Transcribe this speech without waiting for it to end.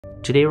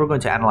Today we're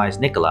going to analyze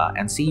Nikola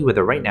and see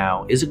whether right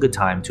now is a good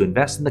time to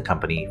invest in the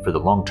company for the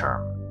long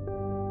term.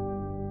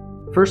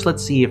 First,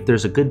 let's see if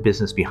there's a good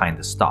business behind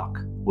the stock.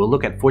 We'll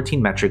look at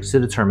 14 metrics to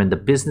determine the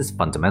business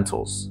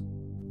fundamentals.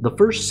 The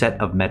first set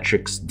of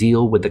metrics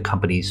deal with the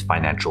company's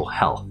financial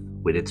health,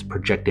 with its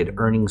projected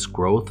earnings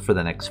growth for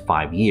the next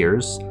 5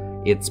 years,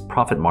 its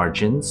profit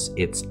margins,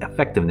 its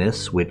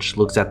effectiveness, which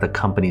looks at the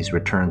company's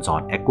returns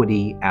on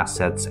equity,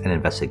 assets, and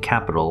invested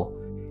capital,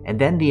 and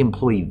then the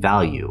employee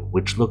value,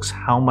 which looks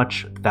how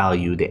much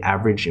value the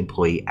average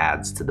employee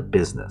adds to the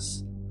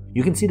business.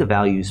 You can see the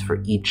values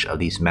for each of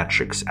these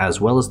metrics,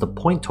 as well as the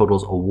point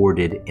totals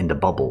awarded in the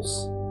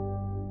bubbles.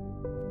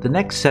 The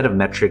next set of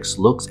metrics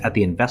looks at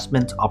the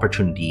investment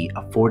opportunity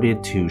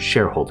afforded to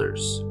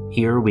shareholders.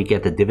 Here we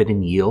get the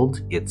dividend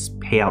yield, its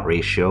payout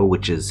ratio,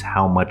 which is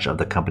how much of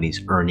the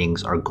company's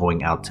earnings are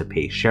going out to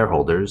pay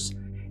shareholders,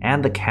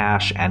 and the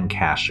cash and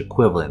cash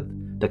equivalent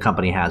the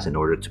company has in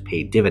order to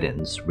pay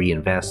dividends,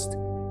 reinvest,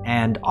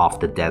 and off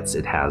the debts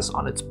it has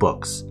on its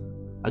books.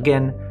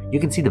 Again, you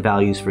can see the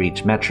values for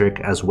each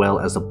metric as well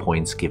as the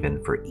points given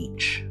for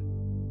each.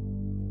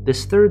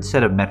 This third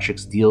set of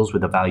metrics deals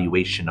with the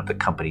valuation of the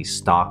company's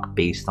stock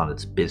based on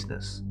its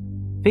business.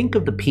 Think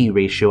of the P/E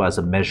ratio as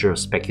a measure of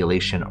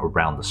speculation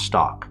around the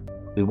stock.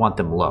 We want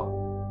them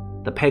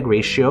low. The PEG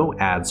ratio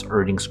adds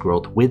earnings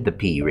growth with the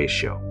P/E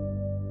ratio.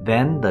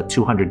 Then, the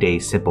 200-day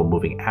simple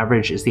moving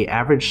average is the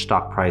average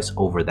stock price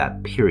over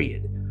that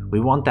period. We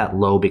want that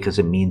low because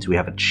it means we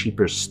have a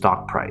cheaper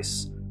stock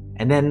price.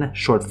 And then,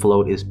 short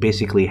float is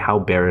basically how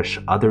bearish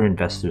other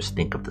investors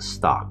think of the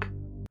stock.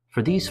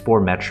 For these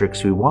 4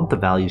 metrics, we want the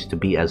values to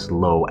be as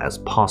low as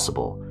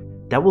possible.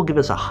 That will give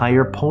us a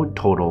higher point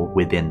total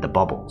within the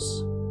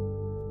bubbles.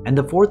 And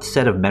the fourth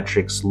set of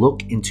metrics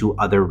look into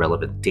other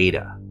relevant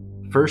data.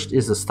 First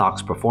is the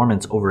stock's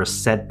performance over a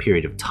set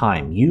period of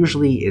time.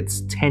 Usually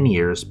it's 10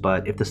 years,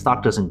 but if the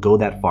stock doesn't go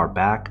that far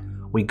back,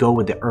 we go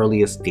with the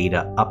earliest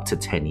data up to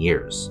 10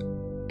 years.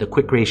 The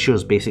quick ratio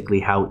is basically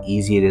how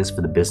easy it is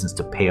for the business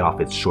to pay off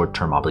its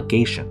short-term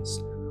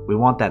obligations. We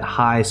want that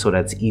high so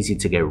that it's easy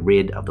to get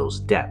rid of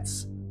those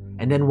debts.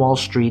 And then Wall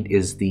Street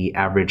is the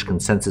average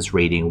consensus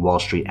rating Wall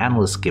Street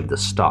analysts give the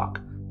stock,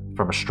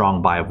 from a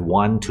strong buy of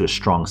 1 to a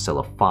strong sell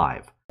of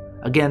 5.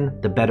 Again,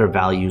 the better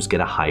values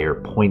get a higher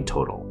point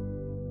total.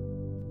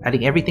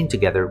 Adding everything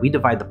together, we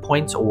divide the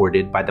points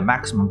awarded by the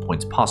maximum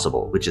points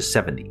possible, which is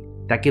 70.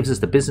 That gives us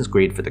the business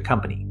grade for the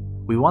company.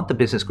 We want the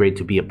business grade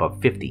to be above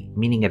 50,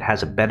 meaning it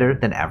has a better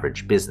than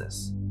average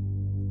business.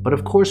 But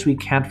of course, we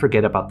can't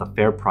forget about the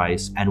fair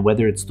price and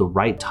whether it's the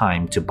right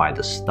time to buy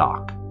the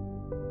stock.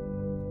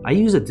 I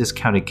use a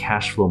discounted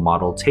cash flow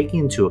model taking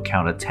into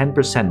account a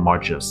 10%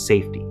 margin of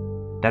safety.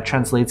 That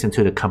translates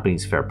into the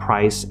company's fair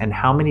price and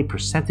how many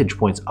percentage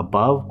points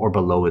above or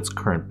below its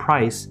current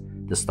price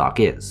the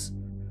stock is.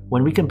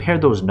 When we compare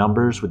those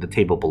numbers with the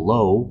table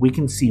below, we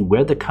can see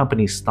where the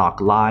company's stock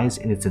lies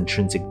in its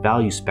intrinsic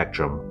value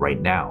spectrum right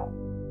now.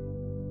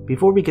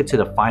 Before we get to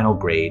the final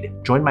grade,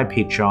 join my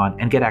Patreon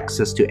and get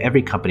access to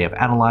every company I've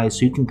analyzed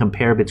so you can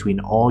compare between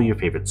all your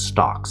favorite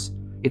stocks.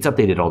 It's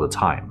updated all the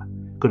time.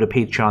 Go to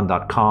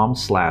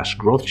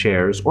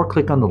patreon.com/GrowthShares or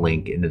click on the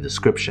link in the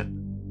description.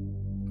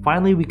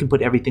 Finally, we can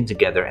put everything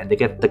together and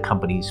get the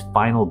company's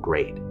final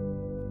grade.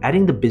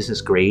 Adding the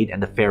business grade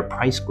and the fair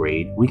price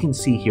grade, we can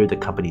see here the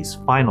company's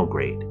final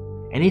grade.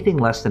 Anything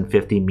less than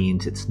 50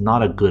 means it's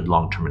not a good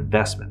long-term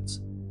investment.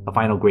 A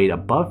final grade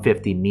above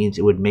 50 means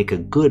it would make a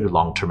good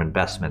long-term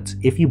investment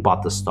if you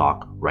bought the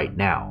stock right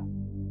now.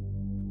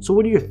 So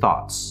what are your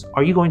thoughts?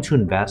 Are you going to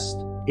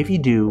invest? If you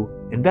do,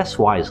 invest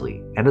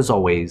wisely, and as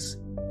always,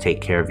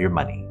 take care of your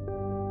money.